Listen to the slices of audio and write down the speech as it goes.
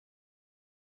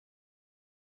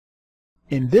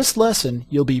In this lesson,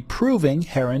 you'll be proving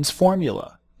Heron's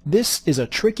formula. This is a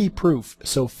tricky proof,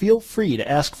 so feel free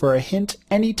to ask for a hint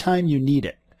anytime you need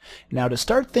it. Now to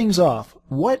start things off,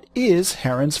 what is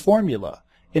Heron's formula?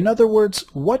 In other words,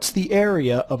 what's the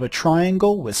area of a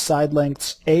triangle with side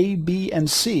lengths A, B, and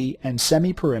C and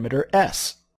semiperimeter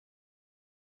S?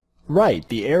 Right,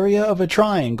 the area of a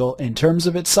triangle in terms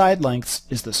of its side lengths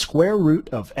is the square root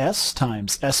of S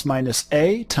times S minus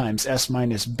A times S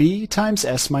minus B times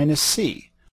S minus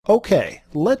C. Okay,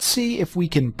 let's see if we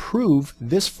can prove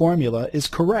this formula is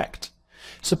correct.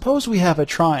 Suppose we have a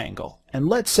triangle, and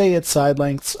let's say its side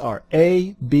lengths are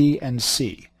A, B, and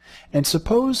C. And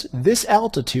suppose this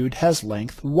altitude has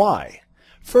length y.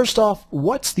 First off,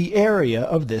 what's the area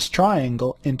of this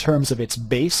triangle in terms of its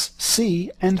base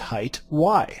C and height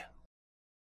y?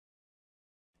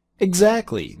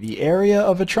 Exactly, the area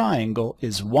of a triangle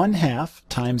is 1/2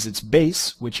 times its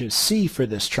base, which is C for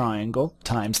this triangle,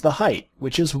 times the height,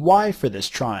 which is y for this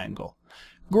triangle.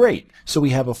 Great, so we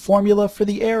have a formula for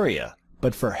the area.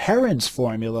 But for Heron's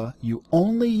formula, you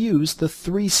only use the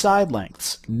 3 side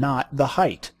lengths, not the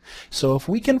height. So if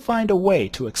we can find a way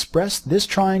to express this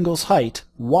triangle's height,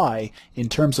 y, in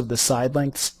terms of the side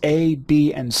lengths A,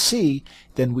 B, and C,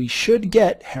 then we should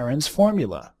get Heron's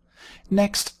formula.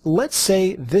 Next, let's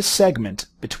say this segment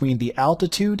between the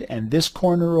altitude and this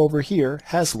corner over here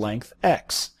has length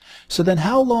x. So then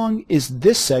how long is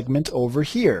this segment over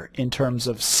here in terms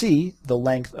of c, the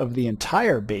length of the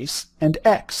entire base, and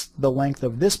x, the length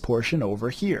of this portion over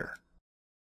here?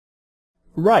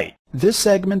 Right, this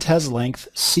segment has length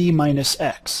c minus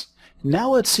x. Now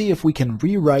let's see if we can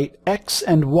rewrite x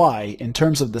and y in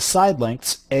terms of the side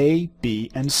lengths a, b,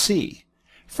 and c.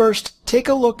 First, take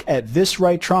a look at this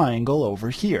right triangle over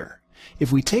here.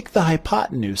 If we take the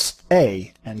hypotenuse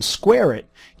A and square it,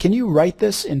 can you write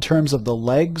this in terms of the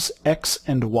legs x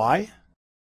and y?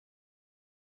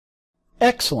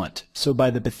 Excellent! So by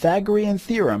the Pythagorean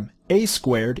Theorem, a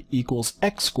squared equals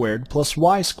x squared plus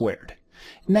y squared.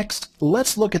 Next,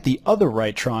 let's look at the other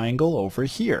right triangle over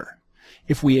here.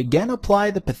 If we again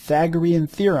apply the Pythagorean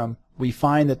Theorem, we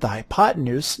find that the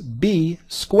hypotenuse b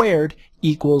squared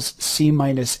equals c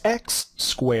minus x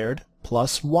squared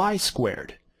plus y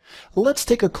squared. Let's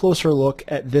take a closer look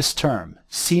at this term,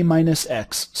 c minus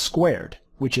x squared,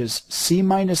 which is c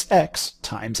minus x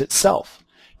times itself.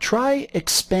 Try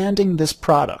expanding this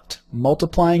product,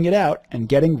 multiplying it out, and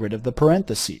getting rid of the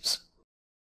parentheses.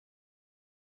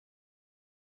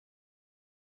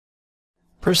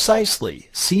 Precisely,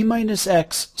 c minus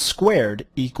x squared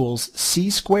equals c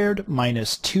squared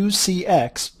minus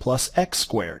 2cx plus x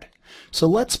squared. So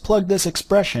let's plug this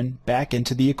expression back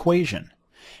into the equation.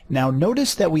 Now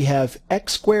notice that we have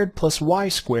x squared plus y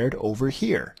squared over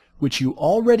here, which you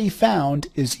already found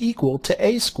is equal to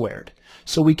a squared.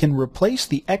 So we can replace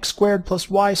the x squared plus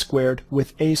y squared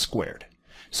with a squared.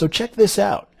 So check this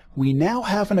out. We now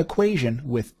have an equation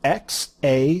with x,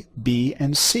 a, b,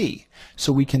 and c.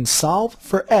 So we can solve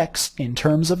for x in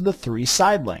terms of the 3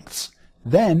 side lengths.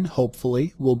 Then,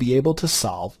 hopefully, we'll be able to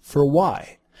solve for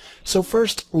y. So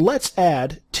first, let's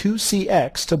add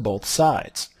 2cx to both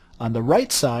sides. On the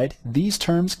right side, these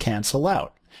terms cancel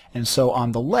out. And so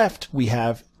on the left, we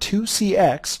have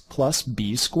 2cx plus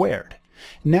b squared.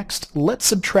 Next, let's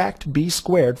subtract b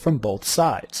squared from both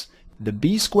sides. The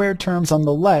b squared terms on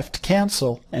the left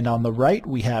cancel, and on the right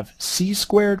we have c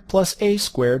squared plus a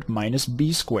squared minus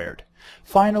b squared.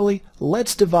 Finally,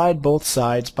 let's divide both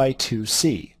sides by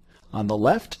 2c. On the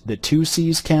left, the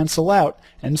 2c's cancel out,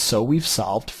 and so we've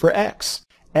solved for x.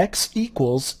 X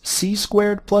equals c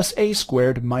squared plus a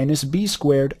squared minus b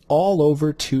squared all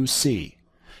over 2c.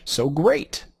 So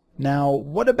great! Now,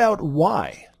 what about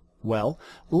y? Well,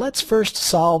 let's first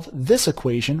solve this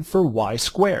equation for y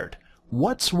squared.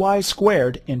 What's y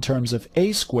squared in terms of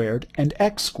a squared and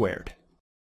x squared?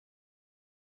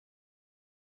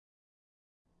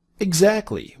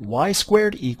 Exactly, y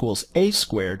squared equals a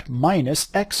squared minus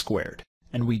x squared.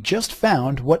 And we just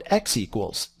found what x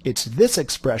equals. It's this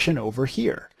expression over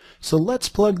here. So let's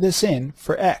plug this in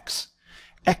for x.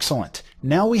 Excellent.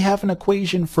 Now we have an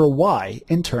equation for y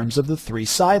in terms of the 3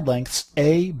 side lengths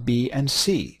a, b, and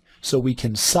c. So we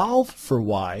can solve for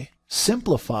y,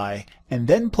 simplify, and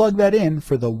then plug that in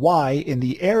for the y in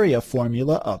the area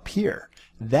formula up here.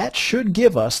 That should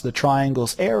give us the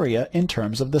triangle's area in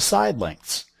terms of the side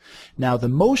lengths. Now the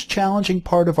most challenging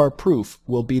part of our proof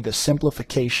will be the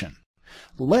simplification.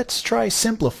 Let's try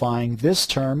simplifying this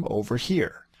term over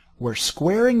here. We're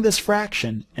squaring this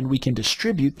fraction, and we can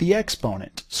distribute the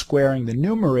exponent, squaring the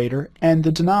numerator and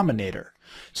the denominator.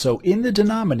 So in the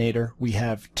denominator we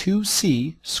have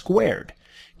 2c squared.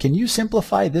 Can you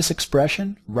simplify this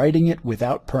expression, writing it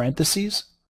without parentheses?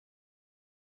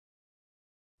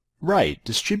 Right,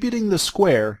 distributing the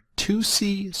square,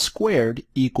 2c squared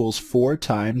equals 4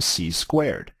 times c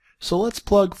squared. So let's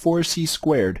plug 4c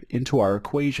squared into our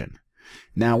equation.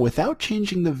 Now, without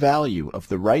changing the value of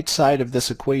the right side of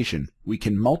this equation, we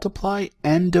can multiply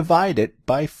and divide it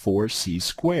by 4c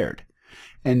squared.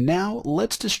 And now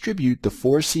let's distribute the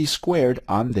 4c squared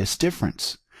on this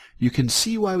difference. You can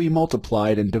see why we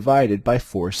multiplied and divided by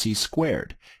 4c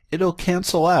squared. It'll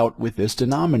cancel out with this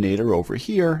denominator over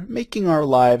here, making our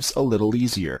lives a little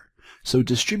easier. So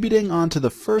distributing onto the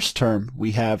first term,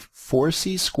 we have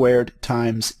 4c squared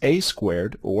times a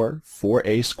squared, or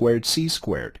 4a squared c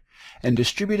squared. And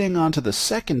distributing onto the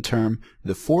second term,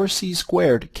 the 4c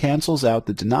squared cancels out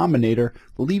the denominator,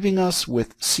 leaving us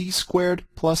with c squared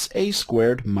plus a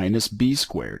squared minus b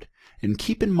squared. And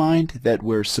keep in mind that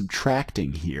we're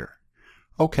subtracting here.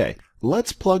 Okay,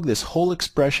 let's plug this whole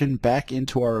expression back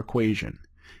into our equation.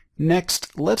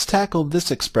 Next, let's tackle this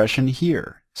expression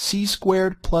here. C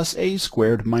squared plus a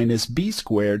squared minus b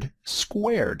squared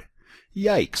squared.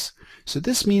 Yikes! So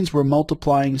this means we're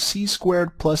multiplying c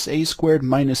squared plus a squared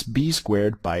minus b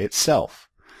squared by itself.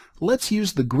 Let's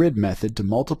use the grid method to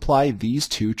multiply these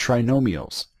two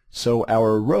trinomials. So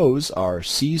our rows are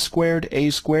c squared, a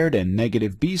squared, and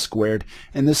negative b squared,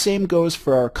 and the same goes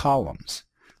for our columns.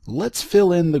 Let's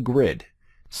fill in the grid.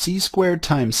 C squared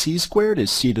times c squared is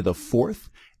c to the fourth,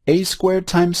 a squared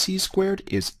times c squared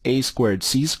is a squared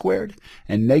c squared,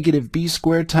 and negative b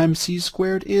squared times c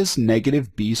squared is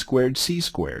negative b squared c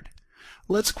squared.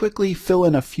 Let's quickly fill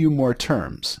in a few more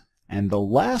terms. And the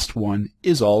last one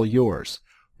is all yours.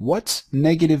 What's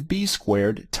negative b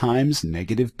squared times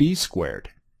negative b squared?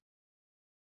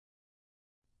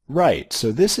 Right,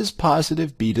 so this is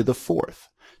positive b to the fourth.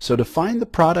 So to find the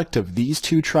product of these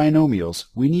two trinomials,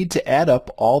 we need to add up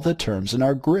all the terms in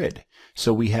our grid.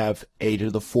 So we have a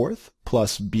to the fourth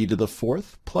plus b to the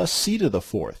fourth plus c to the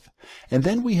fourth. And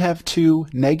then we have two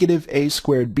negative a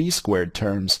squared b squared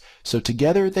terms, so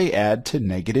together they add to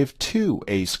negative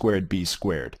 2a squared b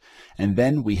squared. And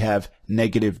then we have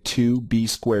negative 2b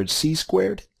squared c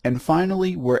squared, and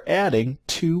finally we're adding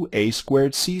 2a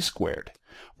squared c squared.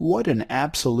 What an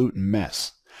absolute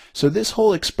mess. So this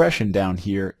whole expression down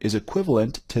here is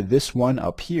equivalent to this one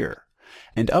up here.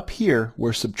 And up here,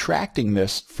 we're subtracting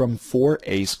this from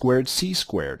 4a squared c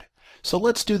squared. So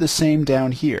let's do the same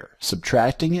down here,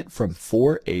 subtracting it from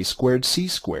 4a squared c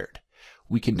squared.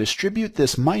 We can distribute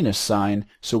this minus sign,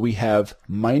 so we have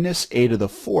minus a to the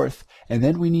fourth, and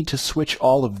then we need to switch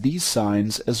all of these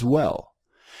signs as well.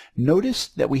 Notice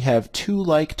that we have two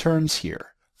like terms here.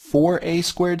 4a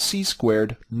squared c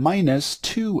squared minus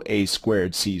 2a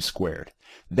squared c squared.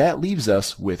 That leaves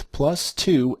us with plus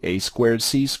 2a squared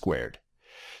c squared.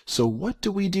 So what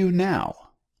do we do now?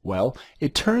 Well,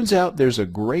 it turns out there's a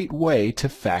great way to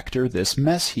factor this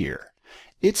mess here.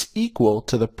 It's equal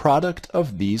to the product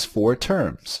of these four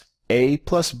terms. A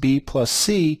plus b plus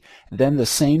c, then the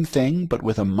same thing but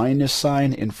with a minus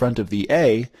sign in front of the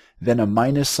a, then a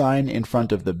minus sign in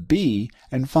front of the b,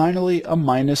 and finally a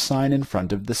minus sign in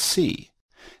front of the c.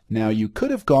 Now you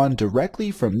could have gone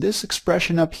directly from this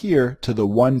expression up here to the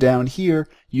one down here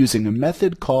using a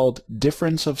method called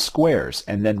difference of squares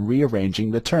and then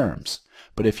rearranging the terms.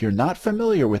 But if you're not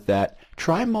familiar with that,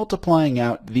 try multiplying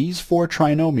out these four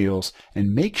trinomials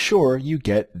and make sure you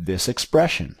get this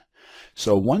expression.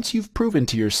 So once you've proven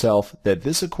to yourself that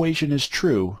this equation is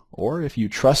true, or if you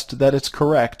trust that it's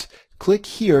correct, click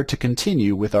here to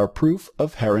continue with our proof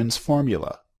of Heron's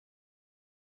formula.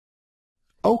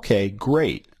 Okay,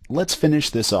 great. Let's finish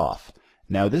this off.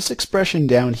 Now this expression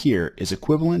down here is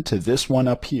equivalent to this one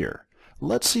up here.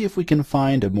 Let's see if we can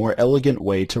find a more elegant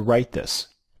way to write this.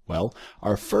 Well,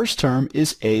 our first term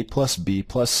is a plus b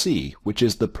plus c, which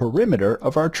is the perimeter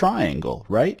of our triangle,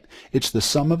 right? It's the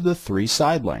sum of the three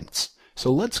side lengths.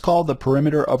 So let's call the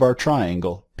perimeter of our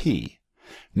triangle P.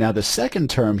 Now the second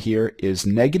term here is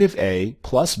negative a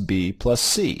plus b plus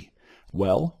c.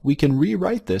 Well, we can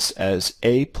rewrite this as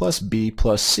a plus b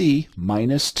plus c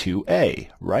minus 2a,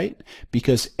 right?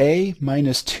 Because a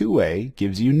minus 2a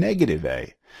gives you negative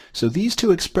a. So these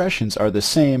two expressions are the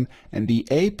same, and the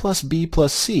a plus b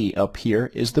plus c up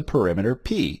here is the perimeter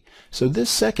P. So this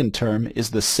second term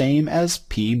is the same as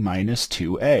P minus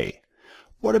 2a.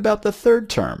 What about the third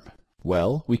term?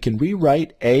 Well, we can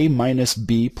rewrite a minus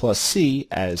b plus c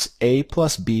as a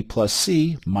plus b plus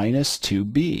c minus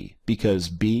 2b, because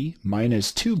b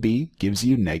minus 2b gives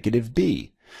you negative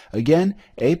b. Again,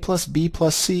 a plus b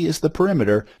plus c is the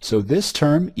perimeter, so this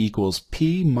term equals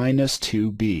p minus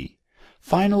 2b.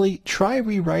 Finally, try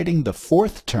rewriting the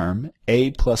fourth term,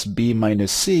 a plus b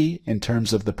minus c, in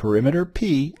terms of the perimeter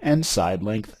p and side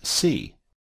length c.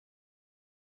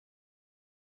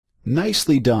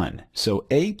 Nicely done. So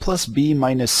a plus b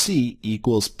minus c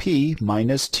equals p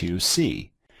minus 2c.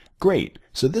 Great.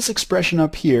 So this expression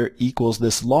up here equals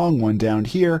this long one down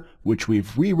here, which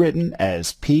we've rewritten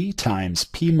as p times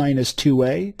p minus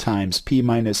 2a times p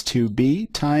minus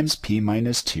 2b times p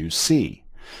minus 2c.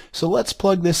 So let's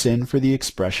plug this in for the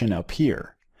expression up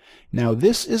here. Now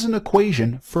this is an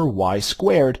equation for y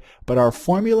squared, but our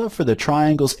formula for the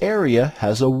triangle's area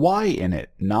has a y in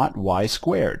it, not y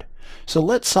squared. So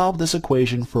let's solve this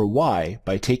equation for y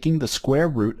by taking the square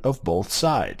root of both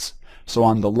sides. So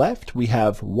on the left we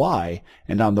have y,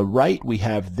 and on the right we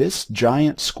have this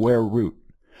giant square root.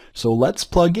 So let's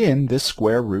plug in this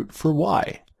square root for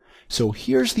y. So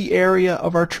here's the area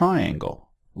of our triangle.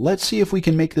 Let's see if we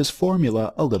can make this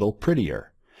formula a little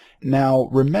prettier. Now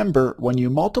remember, when you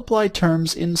multiply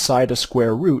terms inside a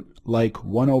square root, like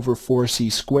 1 over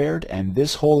 4c squared and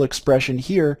this whole expression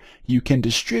here, you can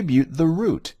distribute the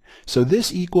root. So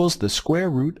this equals the square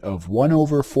root of 1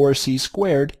 over 4c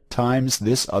squared times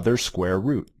this other square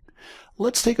root.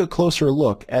 Let's take a closer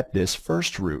look at this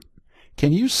first root.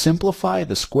 Can you simplify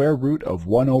the square root of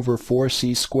 1 over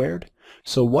 4c squared?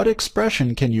 So what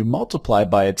expression can you multiply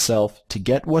by itself to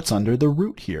get what's under the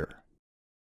root here?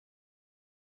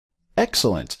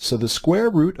 Excellent. So the square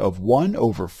root of 1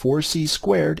 over 4c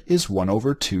squared is 1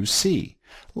 over 2c.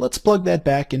 Let's plug that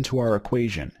back into our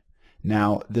equation.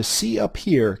 Now, the c up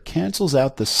here cancels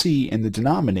out the c in the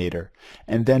denominator,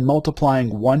 and then multiplying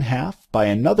 1/2 by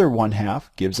another 1/2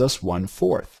 gives us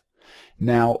 1/4.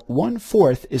 Now,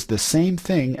 1/4 is the same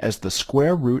thing as the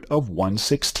square root of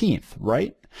 1/16,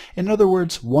 right? In other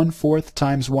words, 1/4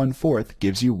 times 1/4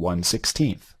 gives you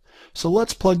 1/16. So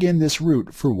let's plug in this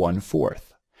root for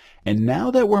 1/4. And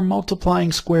now that we're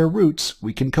multiplying square roots,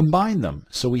 we can combine them.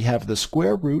 So we have the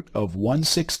square root of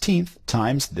 1/16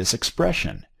 times this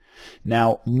expression.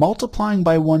 Now, multiplying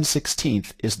by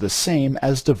 1/16 is the same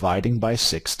as dividing by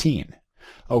 16.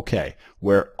 Okay,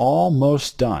 we're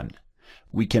almost done.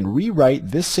 We can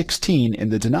rewrite this 16 in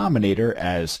the denominator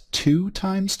as 2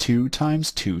 times 2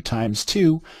 times 2 times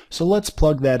 2, so let's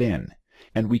plug that in.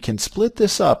 And we can split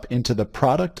this up into the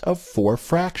product of 4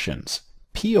 fractions,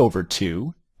 p over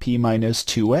 2, p minus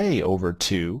 2a over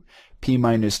 2, p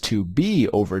minus 2b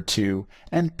over 2,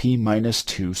 and p minus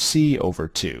 2c over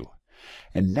 2.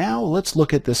 And now let's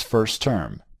look at this first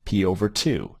term, p over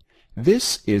 2.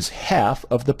 This is half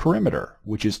of the perimeter,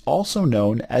 which is also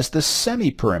known as the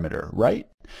semi-perimeter, right?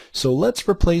 So let's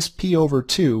replace p over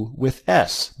 2 with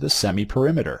s, the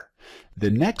semi-perimeter.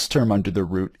 The next term under the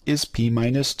root is p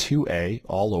minus 2a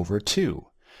all over 2.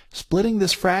 Splitting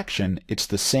this fraction, it's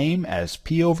the same as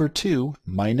p over 2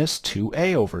 minus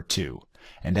 2a over 2.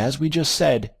 And as we just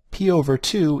said, p over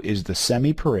 2 is the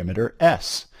semi-perimeter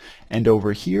s. And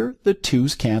over here, the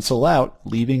 2's cancel out,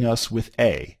 leaving us with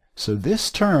a. So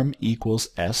this term equals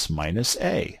s minus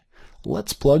a.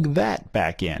 Let's plug that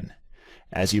back in.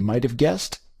 As you might have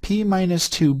guessed, p minus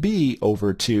 2b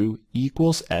over 2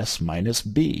 equals s minus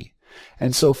b.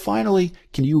 And so finally,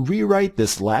 can you rewrite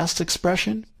this last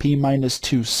expression, p minus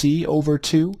 2c over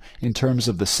 2, in terms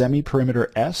of the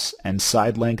semi-perimeter s and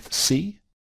side length c?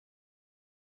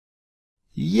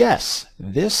 Yes,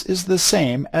 this is the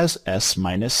same as s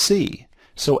minus c.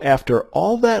 So after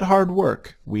all that hard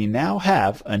work, we now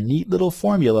have a neat little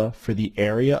formula for the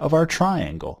area of our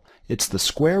triangle. It's the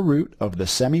square root of the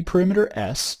semi-perimeter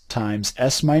s times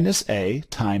s minus a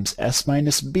times s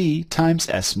minus b times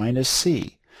s minus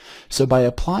c. So by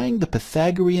applying the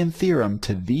Pythagorean Theorem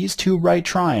to these two right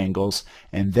triangles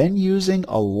and then using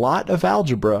a lot of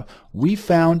algebra, we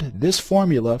found this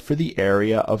formula for the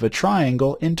area of a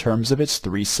triangle in terms of its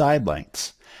 3 side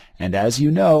lengths. And as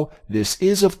you know, this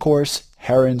is of course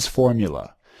Heron's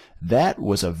formula. That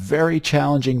was a very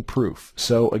challenging proof,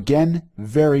 so again,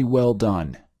 very well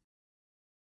done.